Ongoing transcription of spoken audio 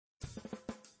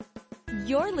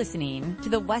You're listening to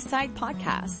the Westside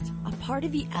Podcast, a part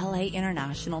of the LA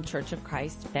International Church of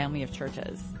Christ family of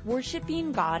churches,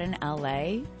 worshiping God in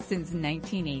LA since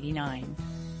 1989.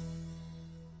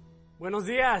 Buenos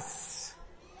dias.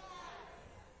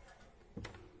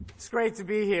 It's great to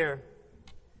be here.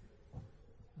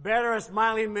 Better a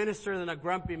smiling minister than a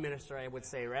grumpy minister, I would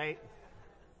say, right?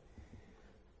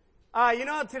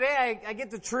 Today I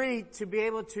get the treat to be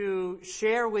able to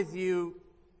share with you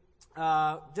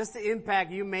just the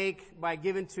impact you make by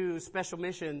giving to special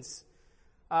missions.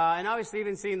 And obviously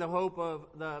even seeing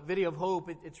the video of hope,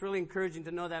 it's really encouraging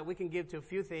to know that we can give to a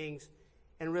few things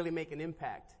and really make an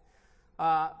impact.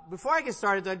 Before I get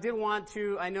started, I did want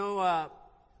to,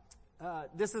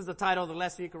 this is the title of the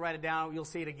lesson. You can write it down. You'll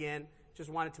see it again. Just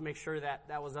wanted to make sure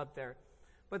that was up there.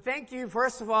 But thank you,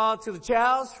 first of all, to the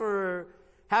Chows for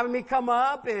having me come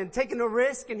up and taking the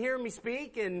risk and hearing me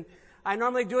speak. And I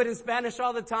normally do it in Spanish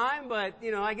all the time, but,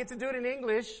 I get to do it in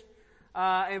English.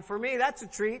 And for me, that's a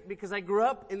treat because I grew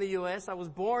up in the U.S. I was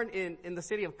born in the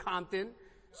city of Compton.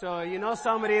 So,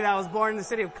 somebody that was born in the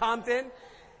city of Compton.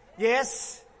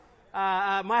 Yes. The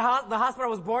hospital I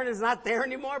was born in is not there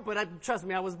anymore, but trust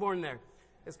me, I was born there.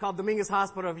 It's called Dominguez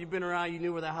Hospital. If you've been around, you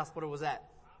knew where that hospital was at.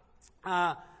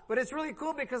 But it's really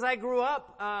cool because I grew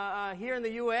up, here in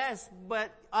the U.S.,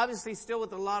 but obviously still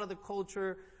with a lot of the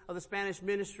culture of the Spanish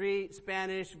ministry,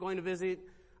 Spanish, going to visit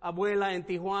Abuela in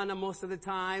Tijuana most of the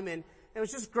time. And it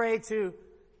was just great to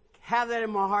have that in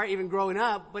my heart even growing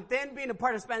up. But then being a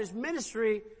part of Spanish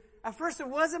ministry, at first it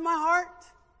was in my heart.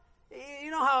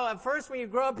 You know how at first when you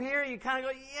grow up here, you kind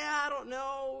of go, I don't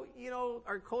know,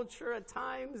 our culture at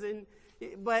times.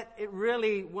 But it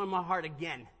really won my heart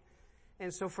again.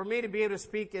 And so for me to be able to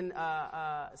speak in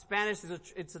Spanish,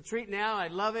 it's a treat now. I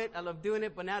love it. I love doing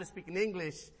it. But now to speak in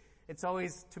English, it's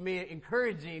always, to me,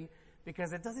 encouraging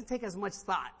because it doesn't take as much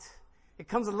thought. It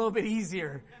comes a little bit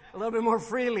easier, a little bit more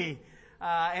freely.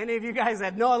 Any of you guys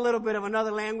that know a little bit of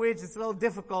another language, it's a little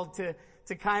difficult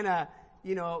to kind of,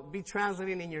 be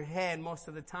translating in your head most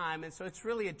of the time. And so it's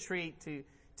really a treat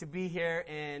to be here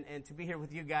and to be here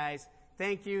with you guys.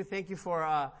 Thank you. Thank you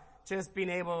for just being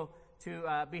able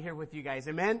to be here with you guys.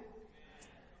 Amen?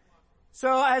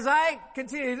 So as I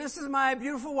continue, this is my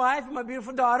beautiful wife and my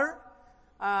beautiful daughter.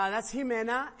 That's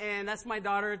Jimena, and that's my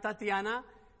daughter, Tatiana.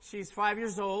 She's 5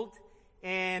 years old,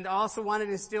 and I also wanted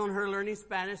to instill in her learning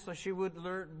Spanish so she would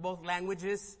learn both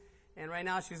languages. And right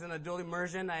now she's in adult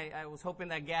immersion. I was hoping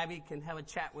that Gabby can have a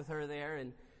chat with her there,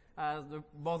 and they're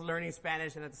both learning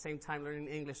Spanish and at the same time learning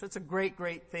English. So it's a great,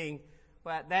 great thing.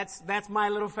 But that's my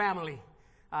little family.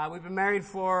 We've been married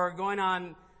for going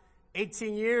on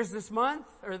 18 years this month,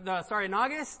 in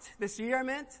August, this year I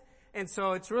meant. And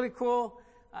so it's really cool.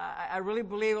 I really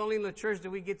believe only in the church do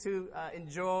we get to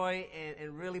enjoy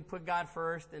and really put God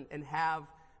first and have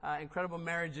incredible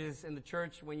marriages in the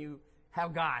church when you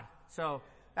have God. So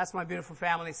that's my beautiful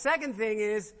family. Second thing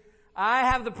is I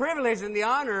have the privilege and the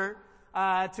honor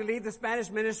to lead the Spanish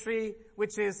ministry,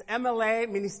 which is MLA,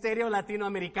 Ministerio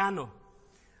Latinoamericano.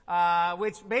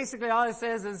 Which basically all it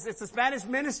says is it's a Spanish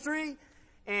ministry,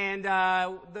 and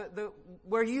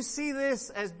where you see this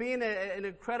as being an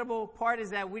incredible part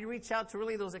is that we reach out to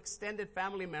really those extended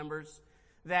family members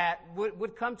that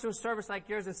would come to a service like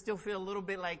yours and still feel a little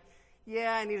bit like,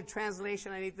 I need a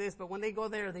translation, I need this, but when they go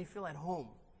there, they feel at home.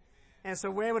 And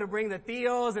so we're able to bring the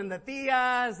tíos and the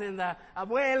tías and the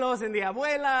abuelos and the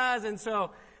abuelas, and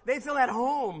so they feel at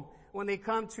home when they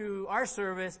come to our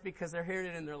service because they're hearing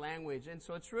it in their language. And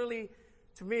so it's really,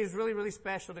 to me, it's really, really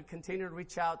special to continue to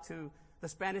reach out to the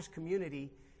Spanish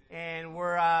community. And we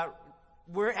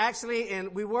were actually in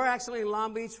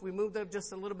Long Beach. We moved up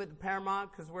just a little bit to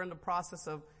Paramount because we're in the process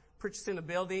of purchasing a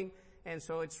building. And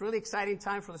so it's really exciting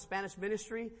time for the Spanish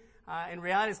ministry. In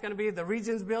reality, it's going to be the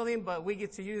Regions building, but we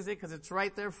get to use it because it's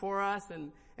right there for us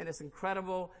and it's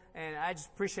incredible. And I just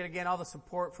appreciate again all the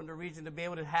support from the region to be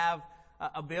able to have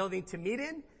a building to meet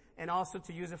in and also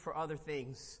to use it for other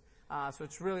things. So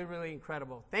it's really, really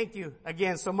incredible. Thank you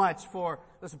again so much for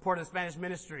the support of the Spanish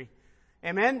ministry.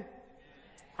 Amen?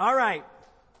 All right.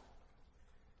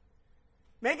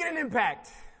 Making an impact.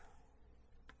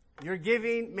 Your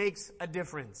giving makes a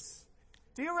difference.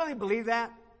 Do you really believe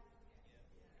that?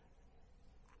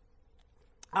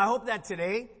 I hope that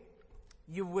today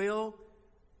I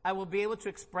will be able to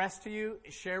express to you,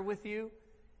 share with you,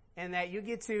 and that you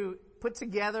get to put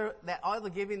together that all the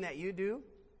giving that you do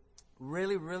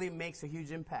really, really makes a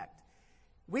huge impact.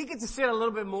 We get to share a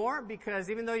little bit more because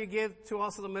even though you give to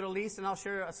also the Middle East, and I'll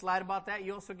share a slide about that,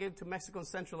 you also give to Mexico and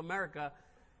Central America.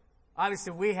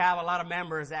 Obviously, we have a lot of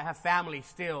members that have family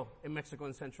still in Mexico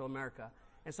and Central America.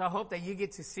 And so I hope that you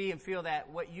get to see and feel that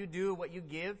what you do, what you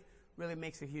give, really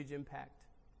makes a huge impact.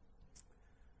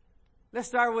 Let's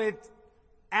start with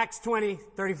Acts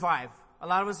 20:35. A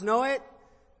lot of us know it.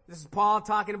 This is Paul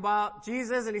talking about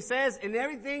Jesus, and he says, "In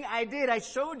everything I did, I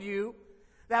showed you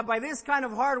that by this kind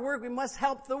of hard work we must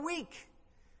help the weak,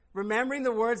 remembering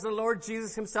the words the Lord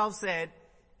Jesus himself said,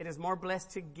 'It is more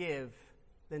blessed to give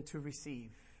than to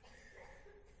receive.'"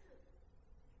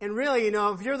 And really,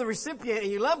 if you're the recipient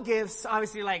and you love gifts,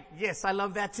 obviously you're like, yes, I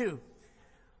love that too.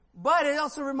 But it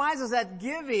also reminds us that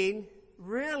giving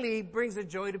really brings a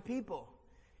joy to people.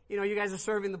 You guys are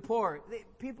serving the poor.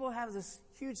 People have this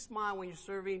huge smile when you're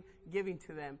serving, giving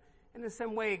to them. In the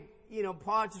same way,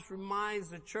 Paul just reminds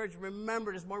the church,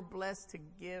 remember, it's more blessed to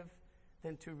give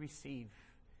than to receive.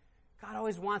 God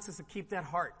always wants us to keep that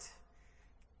heart.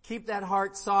 Keep that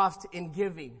heart soft in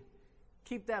giving.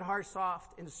 Keep that heart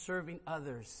soft in serving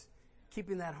others.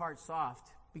 Keeping that heart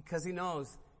soft because he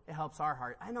knows it helps our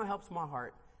heart. I know it helps my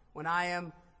heart when I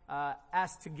am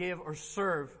asked to give or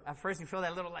serve. At first you feel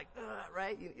that little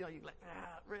right? You're like,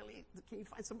 really? Can you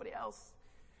find somebody else?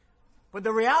 But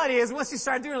the reality is once you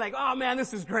start doing oh man,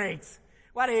 this is great.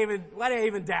 Why do I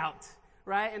even doubt?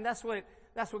 Right? And that's what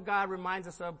God reminds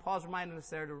us of. Paul's reminding us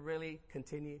there to really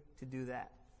continue to do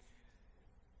that.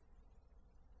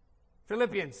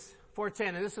 Philippians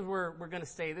 4:10, and this is where we're going to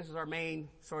stay. This is our main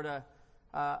sort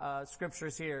of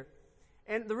scriptures here.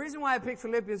 And the reason why I picked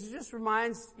Philippians, it just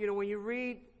reminds, when you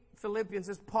read Philippians,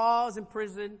 as Paul is in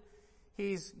prison,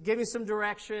 he's giving some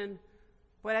direction,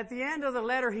 but at the end of the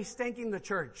letter, he's thanking the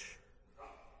church.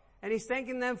 And he's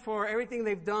thanking them for everything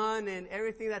they've done and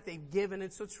everything that they've given.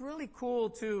 And so it's really cool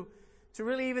to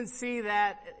really even see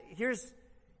that here's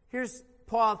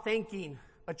Paul thanking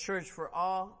a church for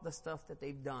all the stuff that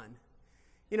they've done.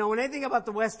 When I think about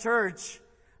the West Church,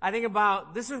 I think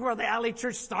about this is where the LA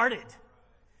Church started.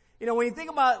 When you think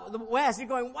about the West, you're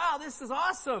going, wow, this is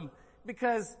awesome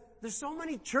because there's so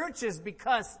many churches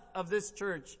because of this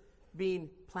church being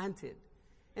planted.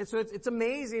 And so it's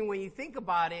amazing when you think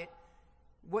about it,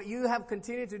 what you have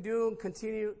continued to do and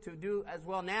continue to do as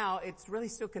well now, it's really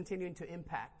still continuing to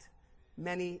impact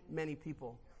many, many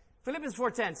people. Philippians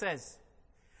 4:10 says,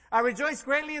 "I rejoice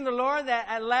greatly in the Lord that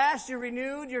at last you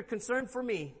renewed your concern for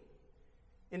me.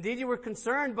 Indeed, you were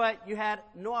concerned, but you had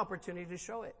no opportunity to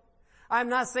show it. I am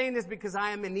not saying this because I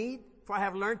am in need, for I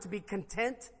have learned to be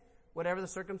content, whatever the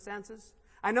circumstances.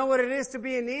 I know what it is to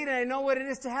be in need, and I know what it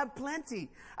is to have plenty.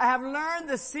 I have learned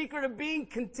the secret of being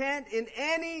content in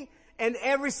any and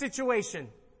every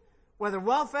situation, whether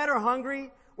well-fed or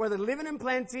hungry, whether living in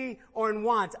plenty or in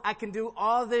want. I can do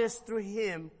all this through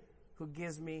him who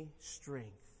gives me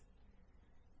strength."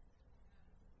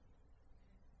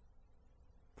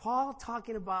 Paul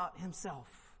talking about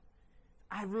himself.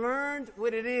 I've learned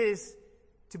what it is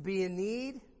to be in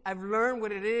need. I've learned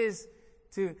what it is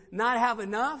to not have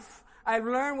enough. I've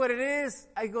learned what it is.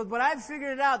 I go, but I've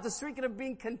figured it out, the secret of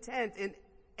being content in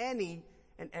any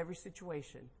and every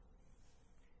situation.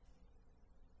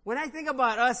 When I think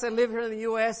about us that live here in the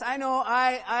U.S., I know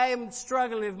I am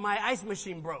struggling if my ice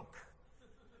machine broke.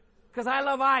 Because I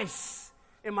love ice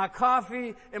in my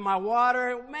coffee, in my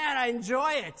water. Man, I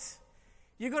enjoy it.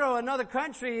 You go to another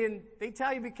country and they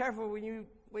tell you be careful when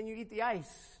you eat the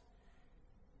ice.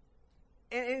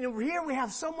 And here we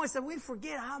have so much that we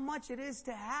forget how much it is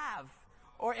to have.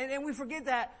 And we forget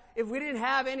that if we didn't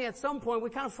have any at some point, we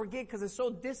kind of forget because it's so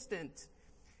distant.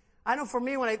 I know for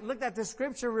me, when I looked at this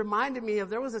scripture, it reminded me of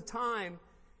there was a time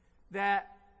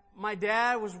that my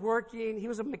dad was working. He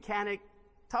was a mechanic,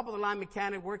 top of the line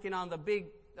mechanic, working on the big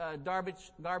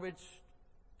garbage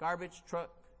truck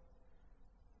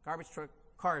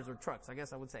cars or trucks, I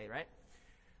guess I would say, right?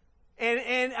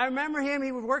 And I remember him,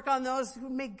 he would work on those, he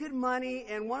would make good money,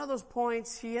 and one of those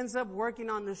points, he ends up working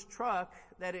on this truck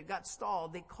that it got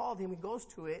stalled. They called him, he goes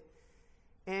to it,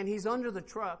 and he's under the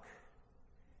truck,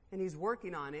 and he's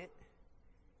working on it,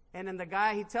 and then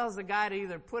he tells the guy to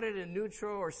either put it in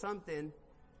neutral or something,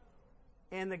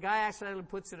 and the guy accidentally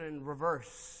puts it in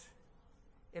reverse.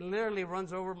 It literally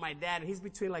runs over my dad, and he's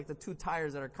between the two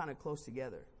tires that are kind of close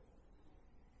together.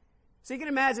 So you can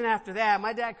imagine after that,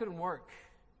 my dad couldn't work.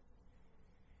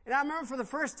 And I remember for the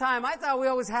first time, I thought we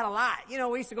always had a lot. We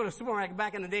used to go to the supermarket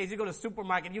back in the days. You go to the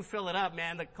supermarket, you fill it up,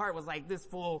 man. The cart was like this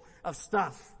full of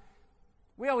stuff.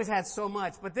 We always had so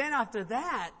much. But then after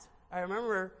that, I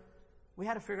remember we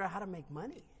had to figure out how to make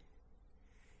money.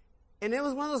 And it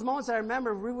was one of those moments I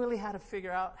remember we really had to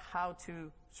figure out how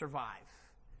to survive.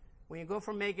 When you go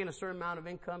from making a certain amount of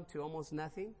income to almost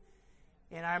nothing.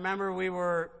 And I remember we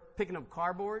were picking up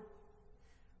cardboard.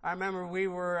 I remember we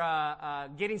were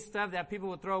getting stuff that people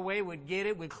would throw away. We'd get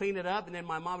it, we'd clean it up, and then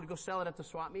my mom would go sell it at the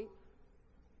swap meet.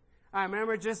 I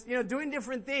remember just, doing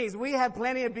different things. We had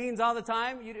plenty of beans all the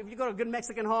time. If you go to a good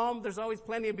Mexican home, there's always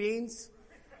plenty of beans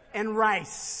and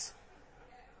rice.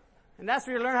 And that's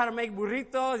where you learn how to make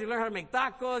burritos, you learn how to make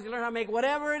tacos, you learn how to make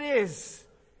whatever it is.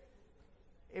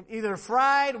 Either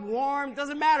fried, warm,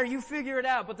 doesn't matter, you figure it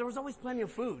out. But there was always plenty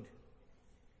of food.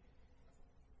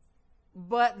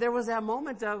 But there was that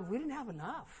moment of we didn't have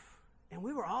enough. And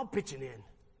we were all pitching in.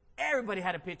 Everybody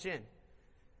had to pitch in.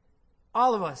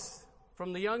 All of us,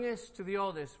 from the youngest to the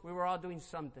oldest, we were all doing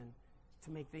something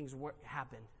to make things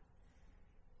happen.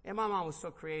 And my mom was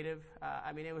so creative.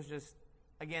 It was just,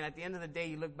 again, at the end of the day,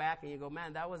 you look back and you go,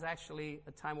 man, that was actually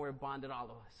a time where it bonded all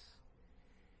of us.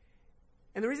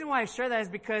 And the reason why I share that is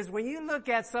because when you look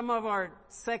at some of our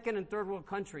second and third world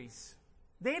countries,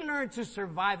 they learned to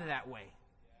survive that way.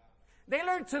 They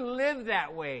learned to live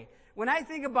that way. When I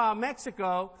think about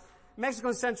Mexico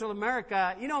and Central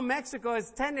America, Mexico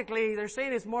is technically, they're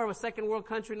saying it's more of a second world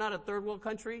country, not a third world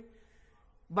country.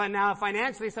 But now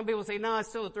financially, some people say, no, it's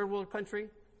still a third world country.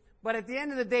 But at the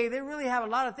end of the day, they really have a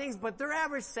lot of things, but their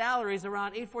average salary is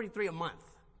around $843 a month.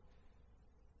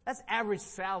 That's average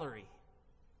salary.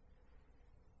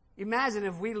 Imagine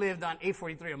if we lived on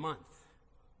 $843 a month.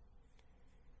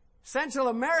 Central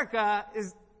America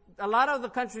is, a lot of the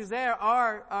countries there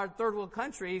are third world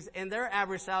countries, and their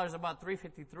average salary is about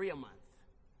 $353 a month.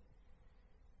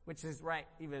 Which is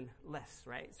even less,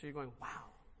 right? So you're going, wow.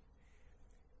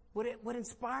 What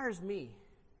inspires me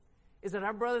is that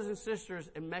our brothers and sisters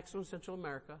in Mexico and Central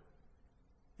America,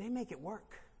 they make it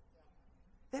work.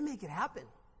 They make it happen.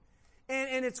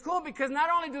 And it's cool because not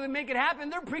only do they make it happen,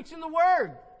 they're preaching the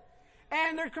word.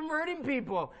 And they're converting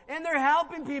people. And they're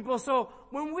helping people. So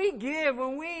when we give,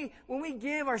 when we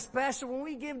give our special, when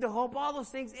we give to hope, all those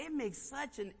things, it makes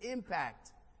such an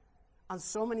impact on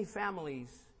so many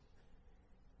families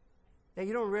that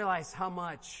you don't realize how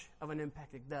much of an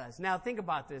impact it does. Now think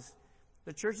about this.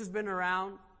 The church has been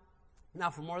around now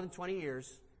for more than 20 years.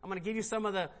 I'm going to give you some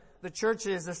of the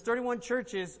churches. There's 31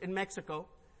 churches in Mexico,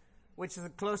 which is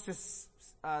close to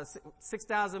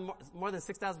 6,000, more than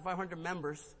 6,500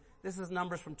 members. This is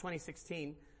numbers from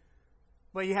 2016.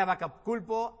 But you have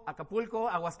Acapulco,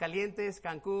 Aguascalientes,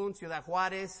 Cancún, Ciudad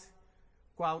Juárez,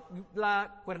 Cuautla,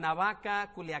 Cuernavaca,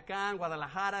 Culiacán,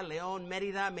 Guadalajara, León,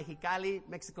 Mérida, Mexicali,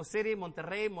 Mexico City,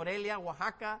 Monterrey, Morelia,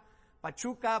 Oaxaca,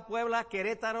 Pachuca, Puebla,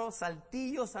 Querétaro,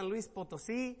 Saltillo, San Luis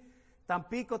Potosí,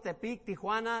 Tampico, Tepic,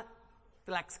 Tijuana,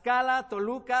 Tlaxcala,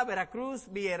 Toluca, Veracruz,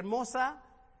 Villahermosa,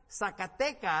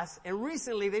 Zacatecas, and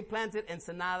recently they planted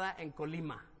Ensenada and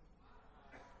Colima.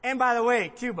 And by the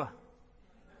way, Cuba,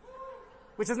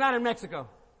 which is not in Mexico.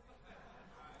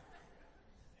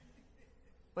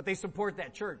 But they support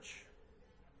that church.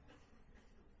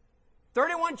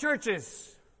 31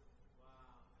 churches.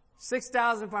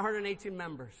 6,518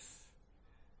 members.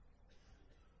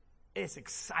 It's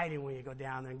exciting when you go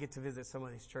down there and get to visit some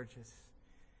of these churches.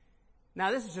 Now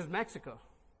this is just Mexico.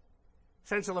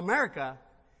 Central America,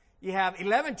 you have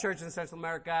 11 churches in Central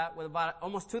America with about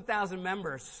almost 2,000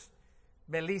 members.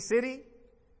 Belize City,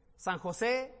 San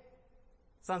Jose,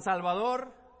 San Salvador,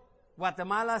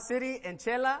 Guatemala City,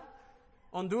 Enchela,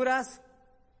 Honduras,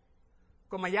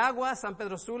 Comayagua, San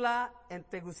Pedro Sula, and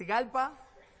Tegucigalpa,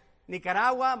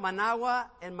 Nicaragua,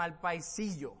 Managua, and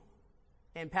Malpaisillo,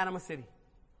 and Panama City.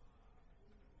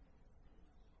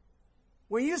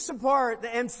 When you support the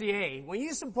MCA, when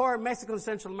you support Mexico and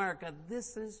Central America,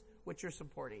 this is what you're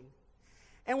supporting.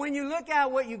 And when you look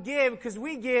at what you give, because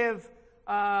we give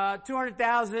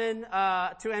 200,000 to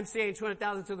MCA and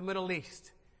 200,000 to the Middle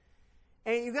East.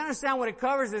 And you gotta understand what it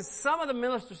covers is some of the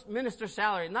minister's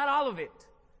salary, not all of it.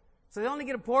 So they only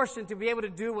get a portion to be able to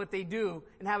do what they do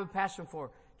and have a passion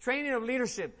for. Training of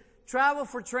leadership, travel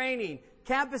for training,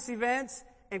 campus events,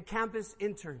 and campus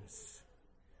interns.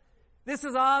 This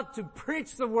is all to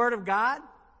preach the Word of God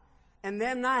and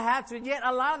them not have to, yet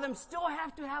a lot of them still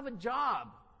have to have a job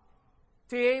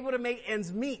to be able to make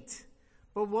ends meet.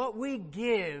 But what we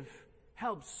give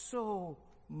helps so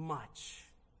much.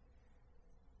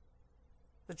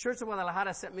 The Church of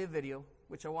Guadalajara sent me a video,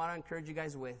 which I want to encourage you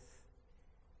guys with.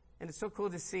 And it's so cool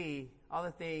to see all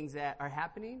the things that are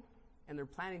happening and they're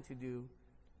planning to do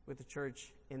with the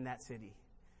church in that city.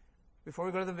 Before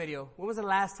we go to the video, when was the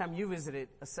last time you visited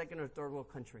a second or third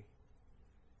world country?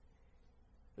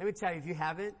 Let me tell you, if you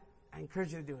haven't, I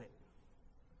encourage you to do it.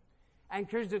 I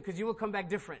encourage you to do it because you will come back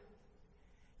different.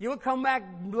 You will come back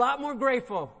a lot more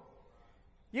grateful.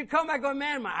 You come back going,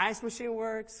 man, my ice machine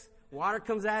works. Water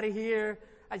comes out of here.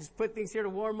 I just put things here to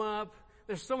warm up.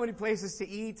 There's so many places to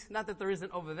eat. Not that there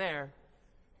isn't over there.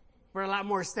 But a lot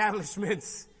more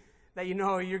establishments that you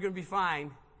know you're going to be fine.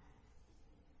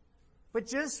 But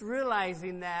just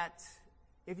realizing that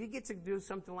if you get to do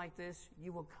something like this,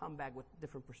 you will come back with a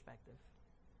different perspective.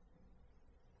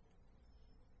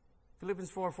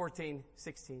 Philippians 4:14,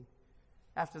 16.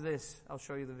 After this, I'll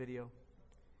show you the video.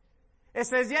 It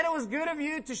says, "Yet it was good of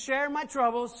you to share my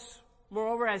troubles.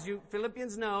 Moreover, as you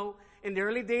Philippians know, in the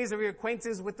early days of your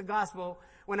acquaintance with the gospel,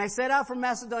 when I set out from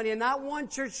Macedonia, not one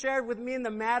church shared with me in the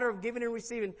matter of giving and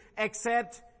receiving,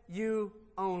 except you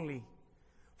only.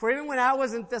 For even when I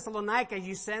was in Thessalonica,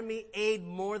 you sent me aid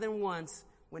more than once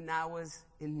when I was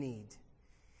in need."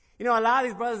 You know, a lot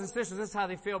of these brothers and sisters, this is how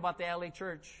they feel about the LA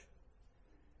church.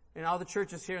 And all the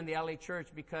churches here in the LA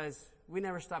church, because we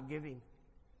never stopped giving.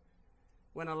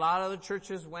 When a lot of the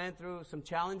churches went through some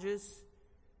challenges,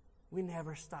 we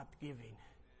never stopped giving.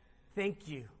 Thank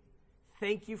you.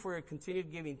 Thank you for your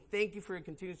continued giving. Thank you for your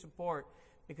continued support.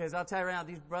 Because I'll tell you right now,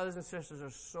 these brothers and sisters are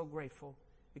so grateful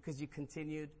because you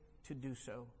continued to do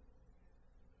so.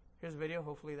 Here's a video.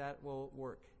 Hopefully that will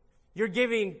work. Your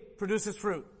giving produces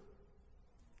fruit.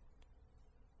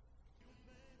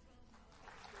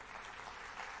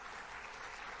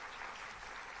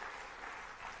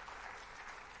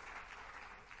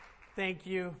 Thank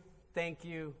you, thank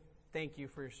you, thank you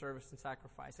for your service and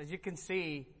sacrifice. As you can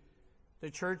see, the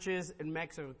churches in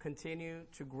Mexico continue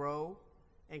to grow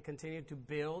and continue to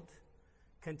build,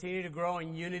 continue to grow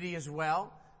in unity as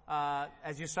well.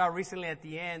 As you saw recently at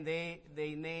the end,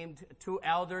 they named 2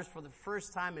 elders for the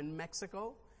first time in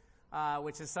Mexico,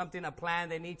 which is a plan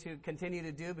they need to continue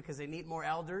to do because they need more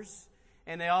elders.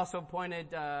 And they also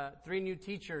appointed 3 new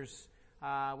teachers,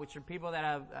 which are people that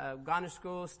have gone to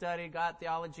school, studied, got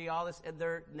theology, all this, and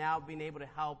they're now being able to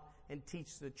help and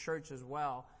teach the church as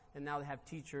well. And now they have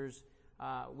teachers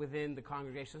within the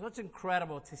congregation. So it's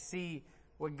incredible to see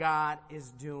what God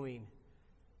is doing.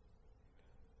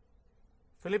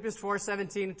 Philippians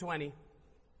 4:17-20. It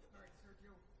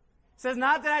says,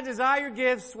 "Not that I desire your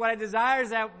gifts. What I desire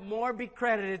is that more be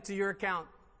credited to your account.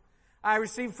 I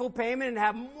receive full payment and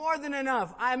have more than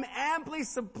enough. I am amply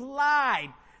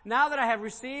supplied. Now that I have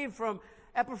received from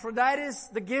Epaphroditus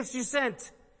the gifts you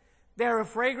sent, they are a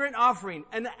fragrant offering,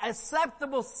 an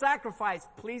acceptable sacrifice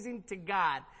pleasing to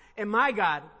God. And my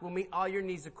God will meet all your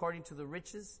needs according to the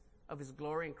riches of his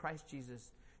glory in Christ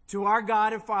Jesus. To our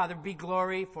God and Father be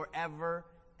glory forever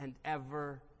and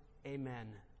ever.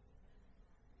 Amen."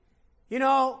 You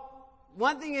know,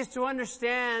 one thing is to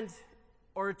understand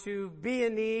or to be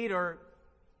in need or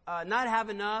not have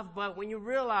enough, but when you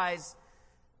realize,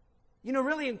 you know,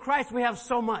 really in Christ we have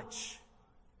so much.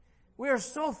 We are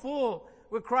so full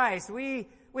with Christ. We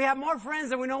have more friends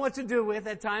than we know what to do with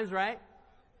at times, right?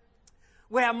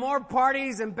 We have more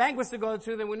parties and banquets to go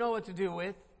to than we know what to do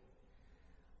with.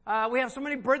 We have so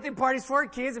many birthday parties for our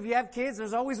kids. If you have kids,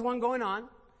 there's always one going on.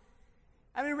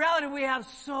 I mean, in reality, we have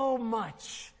so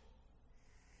much.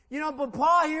 You know, but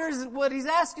Paul here is what he's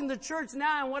asking the church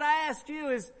now, and what I ask you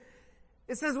is,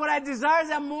 it says, "What I desire is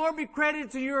that more be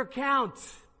credited to your account."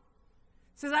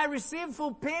 It says, "I received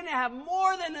full payment and have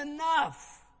more than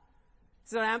enough." It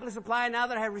says, "I amply supply now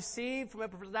that I have received from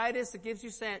Epaphroditus the gifts you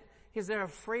sent. Is there a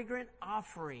fragrant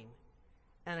offering,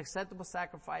 an acceptable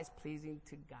sacrifice pleasing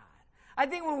to God?" I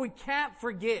think what we can't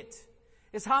forget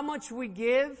is how much we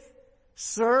give,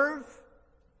 serve.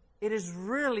 It is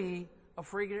really a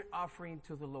fragrant offering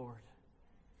to the Lord.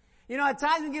 You know, at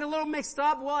times we get a little mixed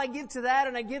up. Well, I give to that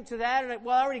and I give to that and I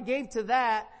already gave to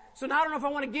that. So now I don't know if I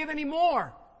want to give any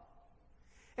more.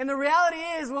 And the reality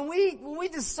is when we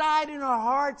decide in our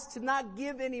hearts to not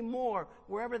give any more,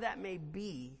 wherever that may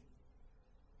be,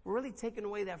 we're really taking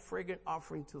away that fragrant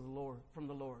offering to the Lord, from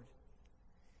the Lord.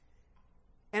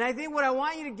 And I think what I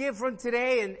want you to give from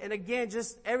today, and again,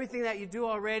 just everything that you do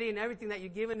already and everything that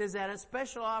you've given, is that a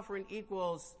special offering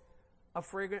equals a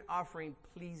fragrant offering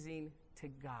pleasing to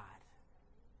God.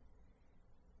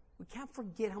 We can't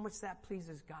forget how much that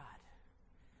pleases God.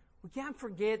 We can't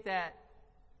forget that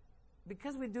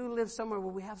because we do live somewhere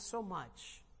where we have so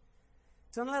much,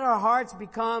 don't let our hearts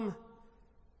become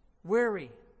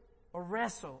weary or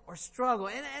wrestle or struggle.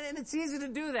 And it's easy to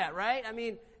do that, right? I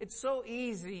mean, it's so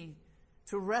easy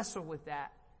to wrestle with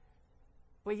that.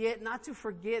 But yet not to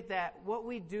forget that what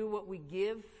we do, what we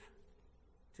give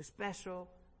to special,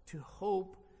 to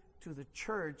hope, to the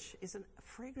church is a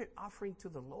fragrant offering to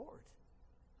the Lord.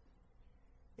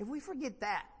 If we forget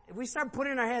that, if we start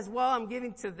putting in our heads, well, I'm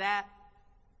giving to that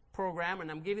program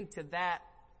and I'm giving to that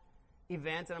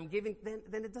event and I'm giving,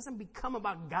 then it doesn't become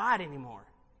about God anymore.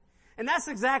 And that's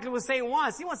exactly what Satan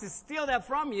wants. He wants to steal that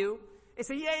from you and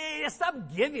say, yeah, stop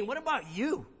giving. What about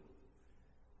you?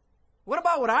 What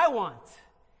about what I want?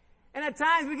 And at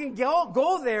times we can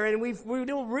go there and we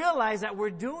don't realize that we're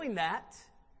doing that.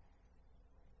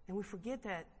 And we forget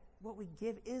that what we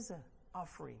give is an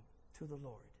offering to the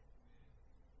Lord.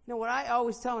 You know, what I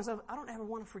always tell myself, I don't ever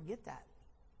want to forget that.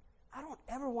 I don't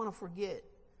ever want to forget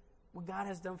what God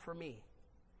has done for me.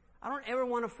 I don't ever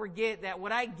want to forget that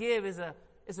what I give is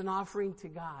an offering to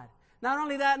God. Not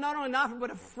only that, not only an offering,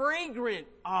 but a fragrant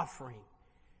offering.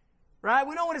 Right?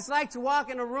 We know what it's like to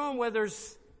walk in a room where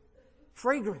there's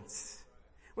fragrance.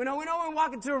 We know when we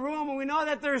walk into a room and we know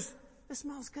that it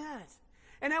smells good.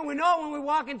 And then we know when we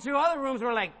walk into other rooms,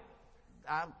 we're like,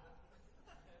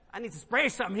 I need to spray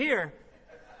something here.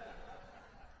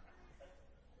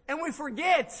 And we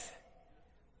forget.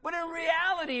 But in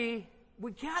reality,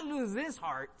 we can't lose this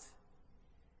heart.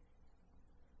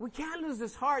 We can't lose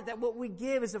this heart that what we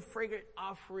give is a fragrant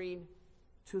offering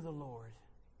to the Lord.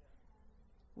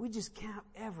 We just can't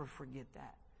ever forget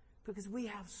that because we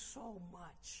have so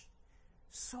much.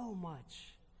 So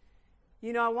much.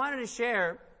 You know, I wanted to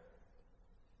share,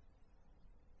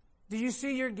 do you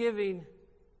see your giving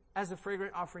as a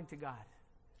fragrant offering to God?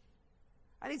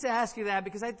 I need to ask you that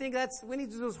because I think we need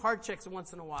to do those heart checks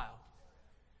once in a while.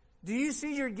 Do you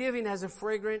see your giving as a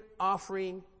fragrant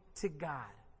offering to God?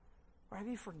 Or have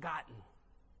you forgotten?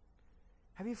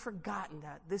 Have you forgotten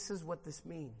that this is what this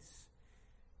means?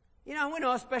 You know, we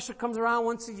know a special comes around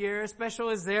once a year. A special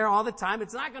is there all the time.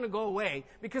 It's not going to go away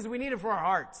because we need it for our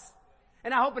hearts.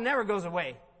 And I hope it never goes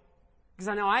away because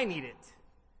I know I need it.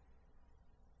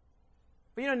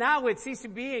 But you know, now with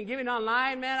CCB and giving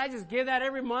online, man, I just give that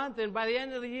every month. And by the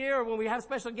end of the year, when we have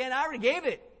special again, I already gave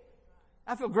it.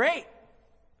 I feel great.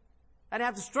 I didn't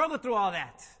have to struggle through all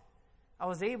that. I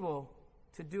was able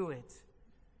to do it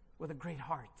with a great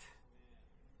heart.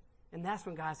 And that's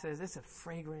when God says, it's a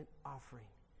fragrant offering.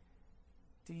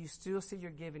 Do you still see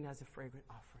your giving as a fragrant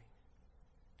offering?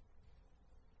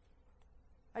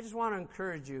 I just want to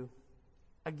encourage you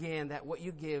again that what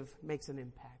you give makes an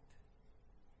impact.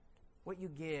 What you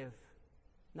give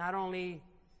not only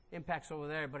impacts over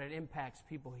there, but it impacts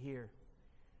people here.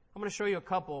 I'm going to show you a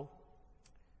couple.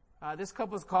 This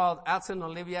couple is called Alce and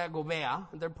Olivia Gobea.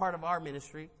 They're part of our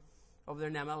ministry over there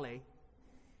in MLA.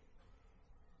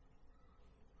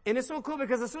 And it's so cool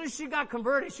because as soon as she got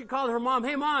converted, she called her mom,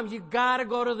 hey mom, you gotta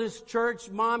go to this church.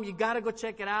 Mom, you gotta go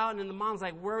check it out. And then the mom's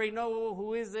like worried, no,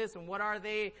 who is this? And what are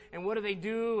they? And what do they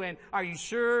do? And are you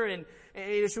sure? And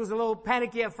she was a little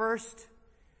panicky at first.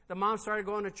 The mom started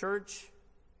going to church.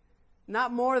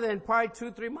 Not more than probably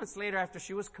 2-3 months later after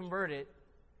she was converted,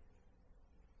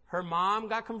 her mom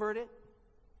got converted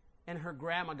and her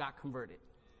grandma got converted.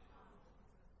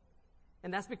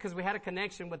 And that's because we had a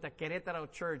connection with the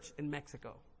Querétaro church in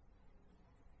Mexico.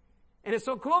 And it's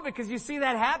so cool because you see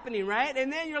that happening, right?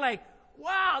 And then you're like,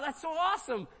 wow, that's so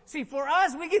awesome. See, for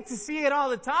us, we get to see it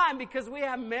all the time because we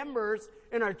have members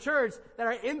in our church that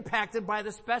are impacted by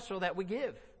the special that we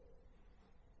give.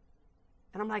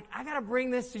 And I'm like, I gotta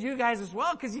bring this to you guys as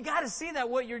well because you gotta see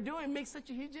that what you're doing makes such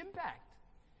a huge impact.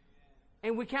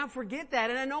 And we can't forget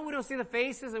that. And I know we don't see the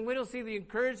faces and we don't see the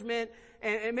encouragement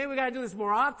and maybe we gotta do this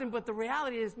more often, but the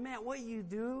reality is, man, what you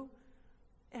do,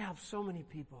 it helps so many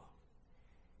people.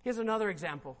 Here's another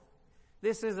example.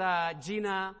 This is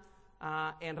Gina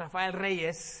and Rafael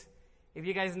Reyes. If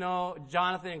you guys know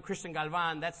Jonathan and Christian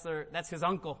Galvan, that's his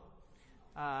uncle.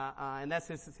 And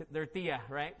that's their tia,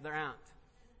 right? Their aunt.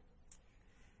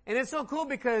 And it's so cool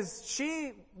because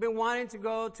she been wanting to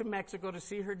go to Mexico to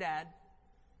see her dad.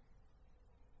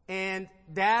 And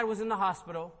dad was in the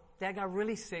hospital. Dad got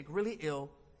really sick, really ill.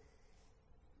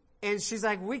 And she's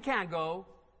like, we can't go.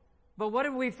 But what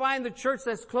if we find the church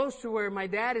that's close to where my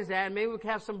dad is at? And maybe we can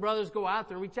have some brothers go out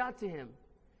there and reach out to him.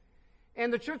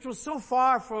 And the church was so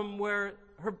far from where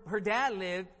her dad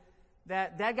lived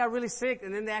that dad got really sick.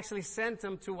 And then they actually sent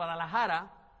him to Guadalajara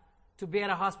to be at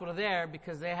a hospital there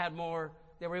because they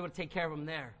were able to take care of him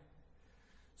there.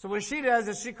 So what she does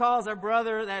is she calls our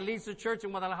brother that leads the church in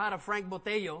Guadalajara, Frank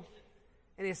Botello.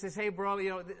 And he says, hey bro,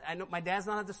 I know my dad's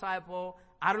not a disciple.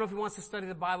 I don't know if he wants to study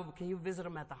the Bible, but can you visit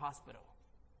him at the hospital?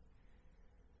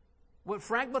 What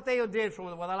Frank Botello did from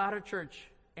the Guadalajara church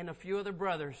and a few other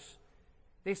brothers,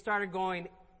 they started going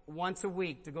once a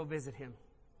week to go visit him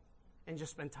and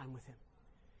just spend time with him.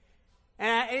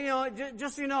 And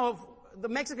just so you know, the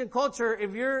Mexican culture,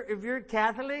 if you're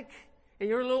Catholic and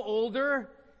you're a little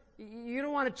older, you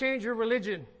don't want to change your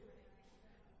religion.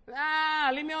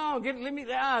 Leave me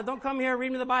alone. Don't come here,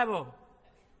 read me the Bible.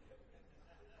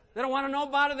 They don't want to know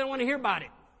about it. They don't want to hear about it.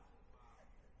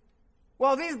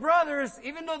 Well, these brothers,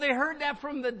 even though they heard that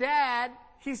from the dad,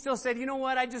 he still said, you know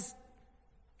what,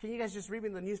 can you guys just read me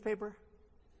the newspaper?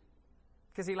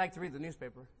 Because he liked to read the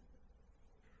newspaper.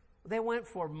 They went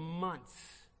for months,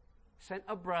 sent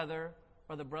a brother,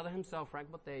 or the brother himself, Frank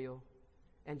Botello,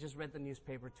 and just read the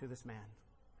newspaper to this man.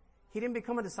 He didn't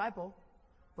become a disciple,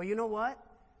 but you know what?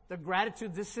 The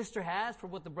gratitude this sister has for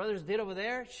what the brothers did over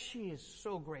there, she is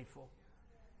so grateful.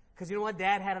 Because you know what?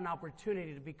 Dad had an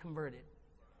opportunity to be converted.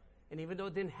 And even though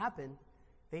it didn't happen,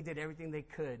 they did everything they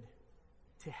could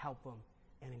to help him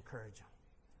and encourage him.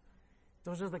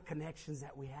 Those are the connections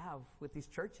that we have with these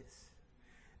churches.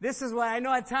 This is why I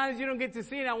know at times you don't get to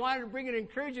see it. I wanted to bring it and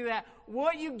encourage you that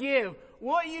what you give,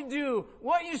 what you do,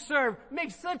 what you serve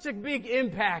makes such a big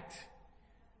impact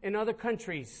in other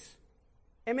countries.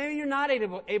 And maybe you're not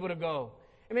able to go.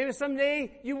 And maybe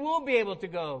someday you will be able to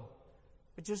go.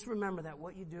 But just remember that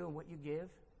what you do and what you give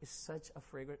is such a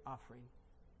fragrant offering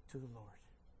to the Lord.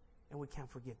 And we can't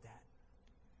forget that.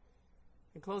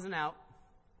 In closing out,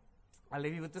 I'll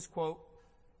leave you with this quote.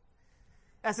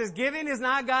 That says, giving is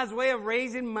not God's way of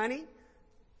raising money.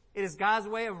 It is God's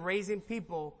way of raising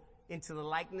people into the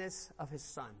likeness of His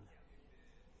Son.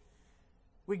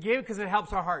 We give because it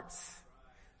helps our hearts.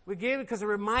 We give because it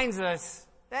reminds us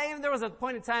that even there was a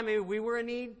point in time maybe we were in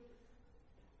need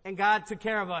and God took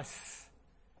care of us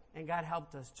and God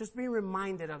helped us. Just be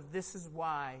reminded of this is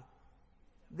why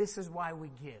we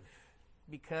give,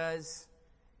 because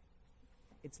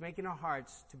it's making our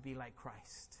hearts to be like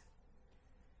Christ.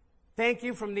 Thank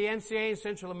you from the MCA in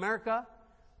Central America.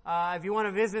 If you want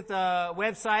to visit the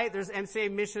website, there's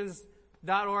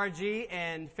mcamissions.org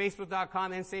and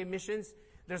facebook.com MCA Missions.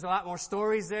 There's a lot more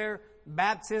stories there,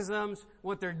 baptisms,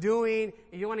 what they're doing.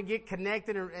 If you want to get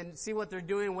connected and see what they're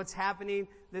doing, what's happening,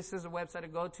 this is a website to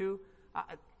go to.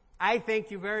 I thank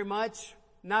you very much,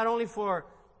 not only for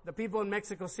the people in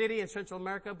Mexico City and Central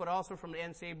America, but also from the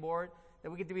MCA board, that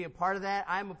we get to be a part of that.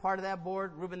 I'm a part of that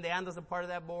board. Ruben de Anda's a part of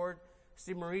that board.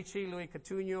 Steve Marici, Louis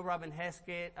Catuño, Robin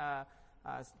Heskett,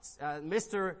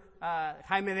 Mr.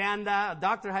 Jaime de Anda,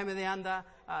 Dr. Jaime de Anda,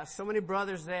 so many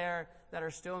brothers there that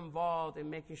are still involved in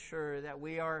making sure that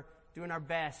we are doing our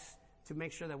best to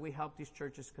make sure that we help these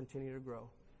churches continue to grow.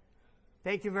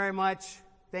 Thank you very much.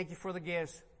 Thank you for the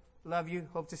gifts. Love you.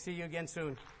 Hope to see you again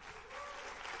soon.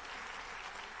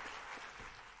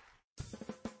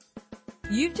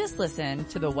 You've just listened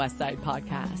to the Westside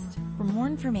Podcast. For more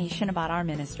information about our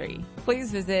ministry,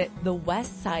 please visit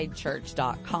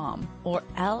thewestsidechurch.com or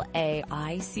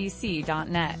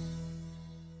laicc.net.